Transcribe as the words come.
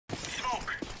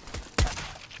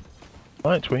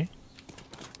Right, Twee.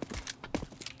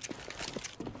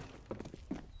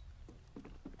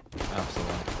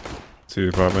 Absolutely. 2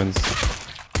 apartments.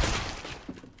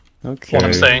 Okay. One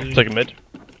I'm staying. Take a mid.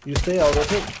 You stay, I'll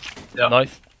rotate. Yeah.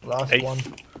 Nice. Last Ace. one.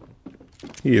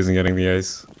 He isn't getting the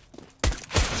ace.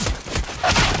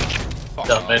 Fuck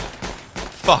Yeah, off. mid.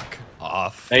 Fuck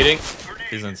off. Nading.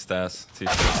 He's in stas.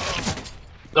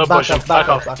 No Back pushing. up, back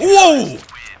up, Back back up. Whoa!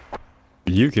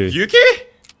 Yuki. Yuki?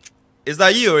 Is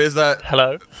that you or is that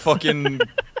Hello. fucking...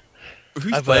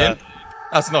 Who's I've, playing?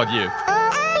 That's not you.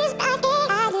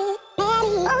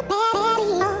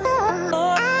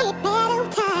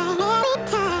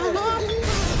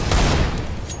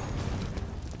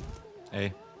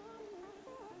 Hey.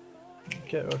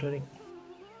 Okay, rotating.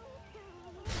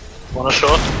 One a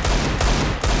short.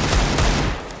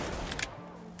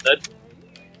 Dead.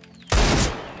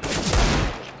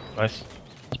 Nice.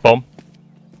 It's bomb.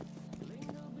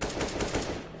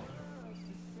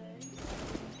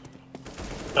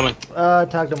 Coming.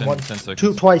 Tagged him 10 once.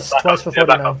 seconds. Twice Back for up. Yeah,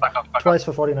 49. back up. Twice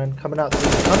for 49. Coming out.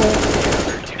 Tunnel.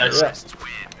 Nice. Yeah.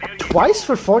 Twice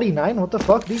for 49? What the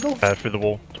fuck, Beagle? Through the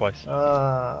wall twice.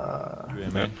 Yeah,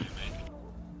 man.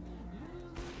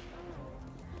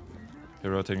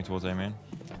 They're rotating towards A main.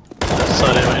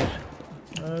 Side A main.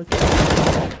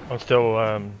 Okay. I'm still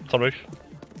sunroof.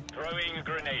 Throwing a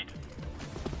grenade.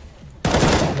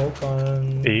 Smoke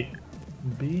on E.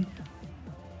 B.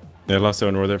 Yeah, last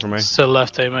zone were there for me. Still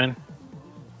left A main.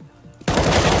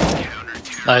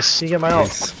 Nice. Can you get my ult?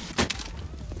 Nice.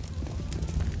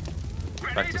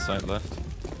 Back to side left.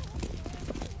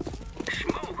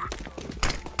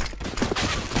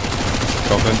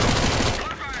 Open.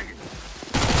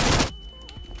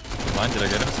 Line, did I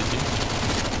get him? CT?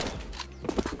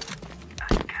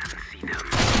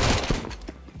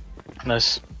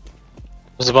 Nice.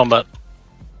 There's a bomb at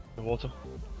the water.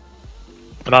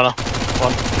 Banana.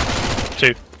 1,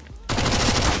 2.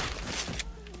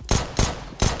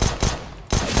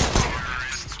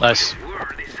 Nice.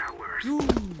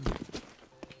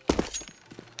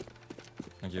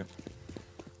 Thank you.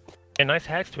 Hey, nice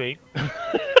hacks, Twee.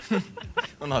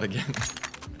 Well, not again.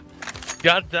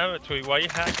 God damn it, Twee. Why are you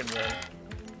hacking, man?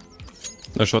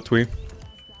 No shot, Twee.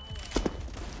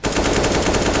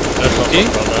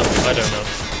 I don't know.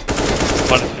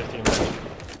 Minus 15 minutes.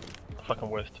 Fucking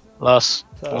worst. Last.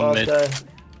 So One last mid. guy.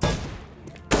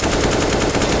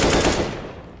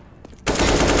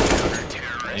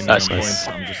 Aiming Nice. on points,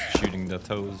 I'm just shooting the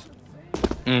toes.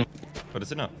 Mm. But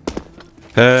it's enough.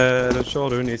 Head and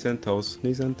shoulder, knees and toes.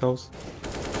 Knees and toes.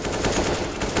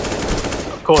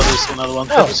 Of course, there's another one.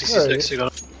 Oh, 66, you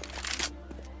got it.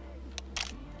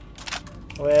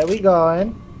 Where we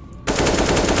going?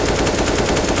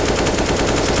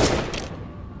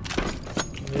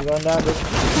 We going down this.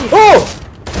 Oh!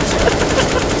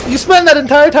 You spend that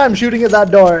entire time shooting at that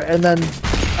door, and then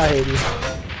I hate you.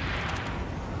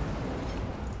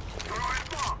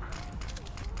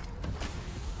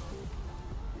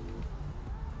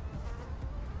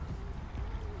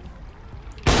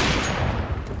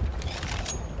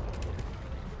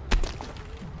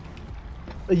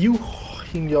 Are you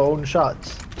hooking your own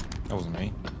shots? That wasn't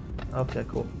me. Okay,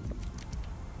 cool.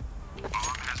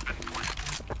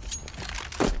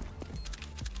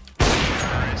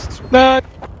 No.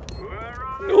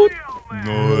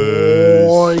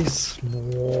 Nice.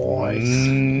 Nice.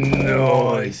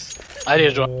 I need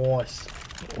to drop. Nice.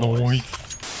 Nice.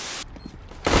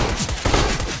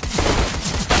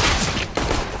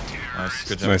 Nice,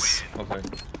 good job. Nice. Okay.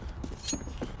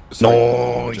 Sorry,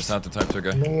 Nice. just had to type to a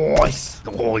guy. Nice.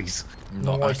 Nice.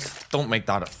 No, Nice. don't make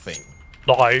that a thing.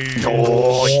 Nice.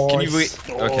 Can you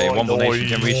okay, one more nation,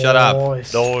 can we shut up?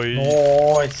 Nice. Nice.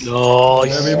 Nice. Nice.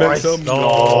 Let me make some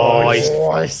Nice.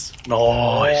 Nice.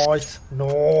 Nice. Nice.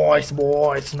 Nice,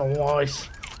 boys. Nice.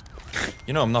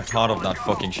 You know I'm not part of that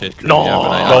fucking shit crew, No. yeah,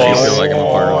 but I actually feel like I'm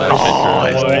a part of that shit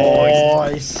crew.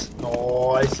 Nice.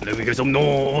 Nice. Let me get some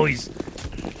noise.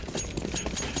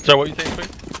 So what you think, Twee?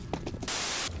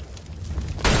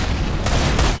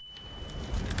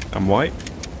 I'm white.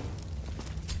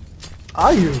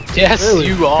 Are you? Yes, Really?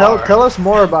 you are. Tell us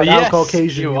more about how Yes,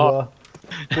 Caucasian you you are. are.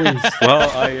 Please. Well,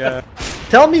 I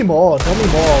Tell me more. Tell me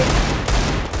more.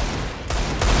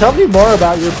 Tell me more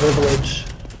about your privilege.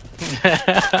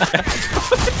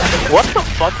 What the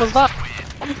fuck was that?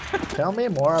 Tell me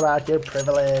more about your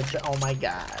privilege. Oh my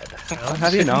god. I'll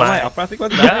have you know My- my opera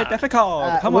was very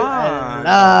difficult. Come I on.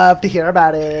 love to hear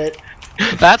about it.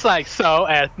 That's like so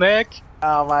ethnic.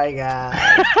 Oh my god.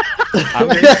 I'm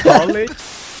in college.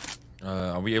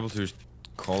 Are we able to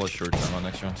call a short time on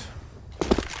next round?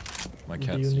 My Do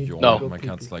cat's you need yawning. No. to go My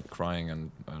cat's pee-pee? like crying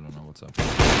and I don't know what's up.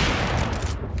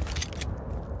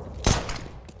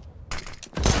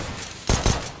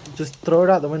 Just throw it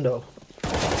out the window.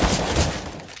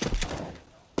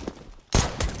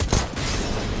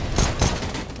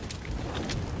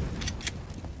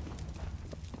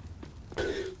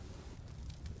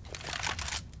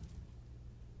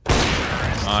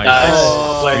 Nice.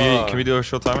 Oh, Can we do a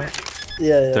short timer?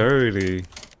 Yeah. Dirty.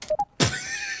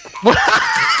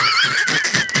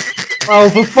 Oh,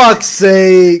 for fuck's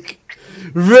sake!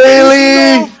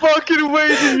 Really? No fucking way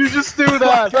did you just do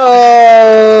that!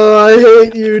 Oh, I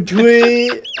hate you,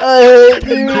 Tweet. I hate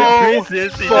you. No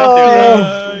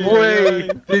Oh, way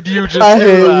did you just I do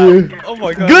hate that! you. Oh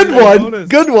my god. Good one,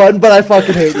 good one, but I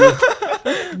fucking hate you.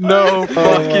 No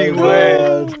fucking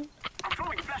way! God.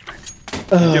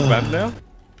 Get back now?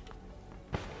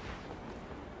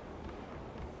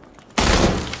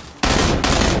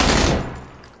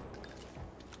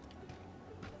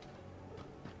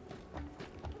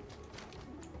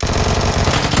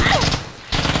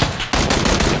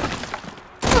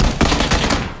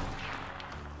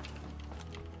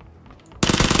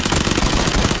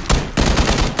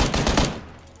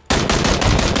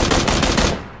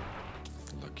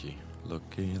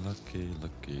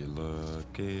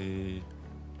 Lucky.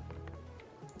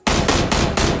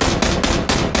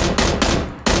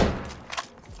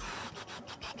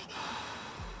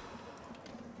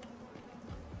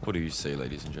 What do you say,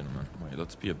 ladies and gentlemen? Wait,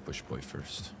 let's be a bush boy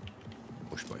first.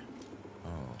 Bush boy. Oh.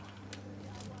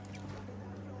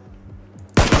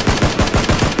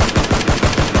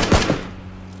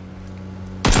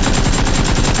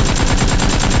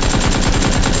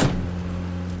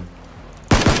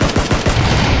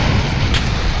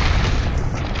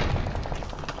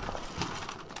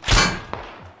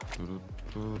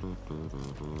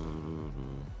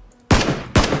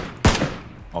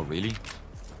 Oh, really?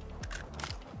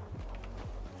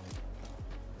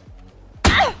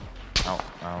 Ow, ow,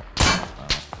 ow, ow.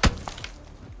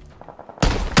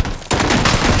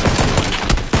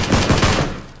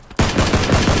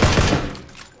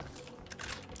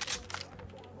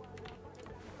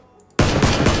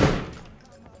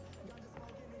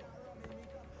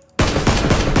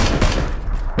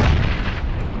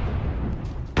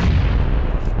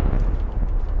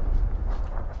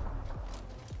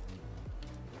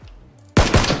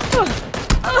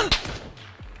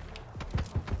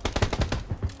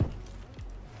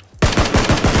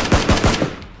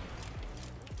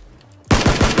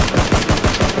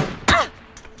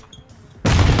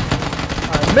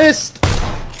 I missed.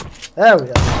 There we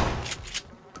go.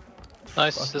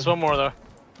 Nice, there's one more there.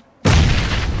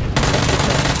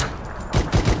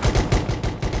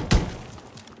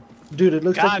 Dude, it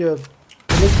looks God. like you're.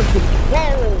 It looks like you're.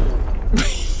 Whoa!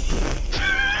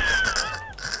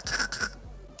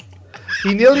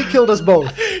 He nearly killed us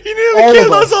both. He nearly All of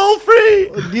killed us us. all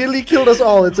three! Nearly killed us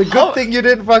all. It's a good thing you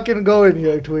didn't fucking go in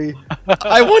here, Twee.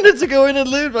 I wanted to go in and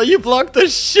loot, but you blocked the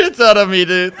shit out of me,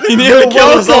 dude. He You're nearly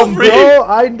killed us all welcome, three! bro.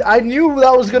 I knew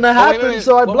that was gonna happen,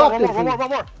 so I blocked it. One for you.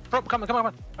 more. Come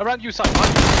on. Around you, son.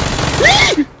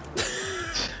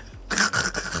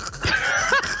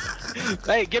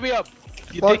 Hey, give me up.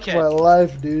 You Fuck my dickhead.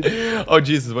 life, dude. Oh,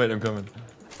 Jesus, wait, I'm coming.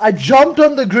 I jumped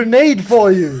on the grenade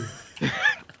for you.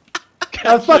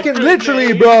 I fucking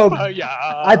literally, bro. Yeah.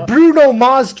 I Bruno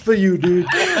Mars'd for you, dude.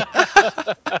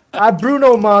 I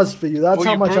Bruno Mars'd for you. That's Well,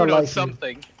 how you much I brewed on like you.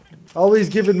 something. Always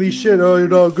giving me shit. Oh, you're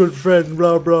not a good friend.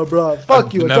 Blah blah blah.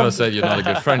 Fuck you. I Never jumped- said you're not a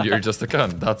good friend, you're just a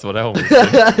cunt. That's what I always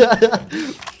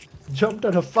say. Jumped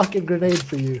on a fucking grenade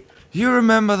for you. You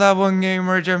remember that one game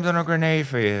where I jumped on a grenade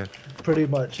for you? Pretty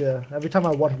much, yeah. Every time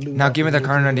I want to lose. Now give me the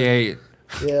car 98.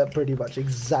 Yeah, pretty much.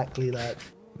 Exactly that.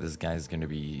 This guy's gonna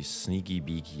be sneaky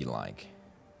beaky like.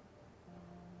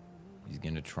 He's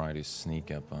gonna try to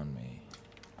sneak up on me.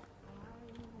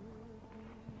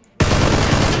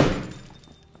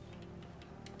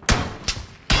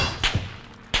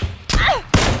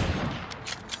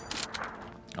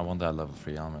 I want that level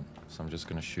 3 helmet, so I'm just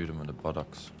gonna shoot him in the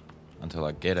buttocks until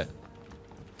I get it.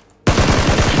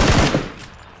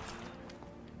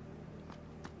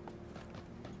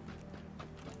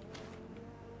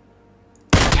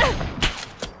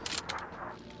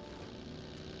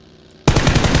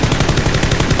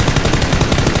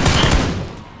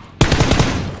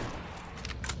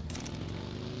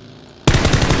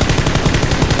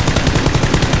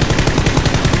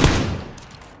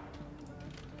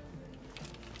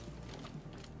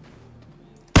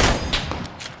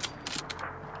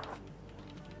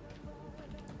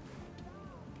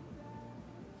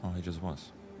 Oh, he just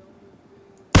was.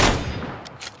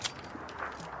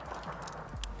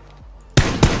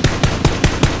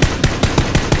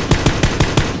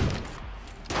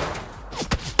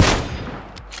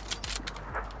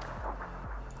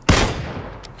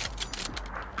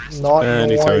 Not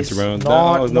And he noise. turns around.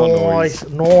 Not That was not noise.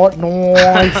 Not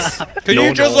noise. Can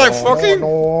you just like fucking?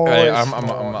 Noise. Hey,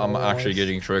 I'm actually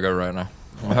getting triggered right now.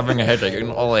 I'm having a headache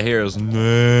and all I hear is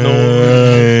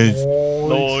noise.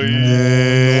 Noise.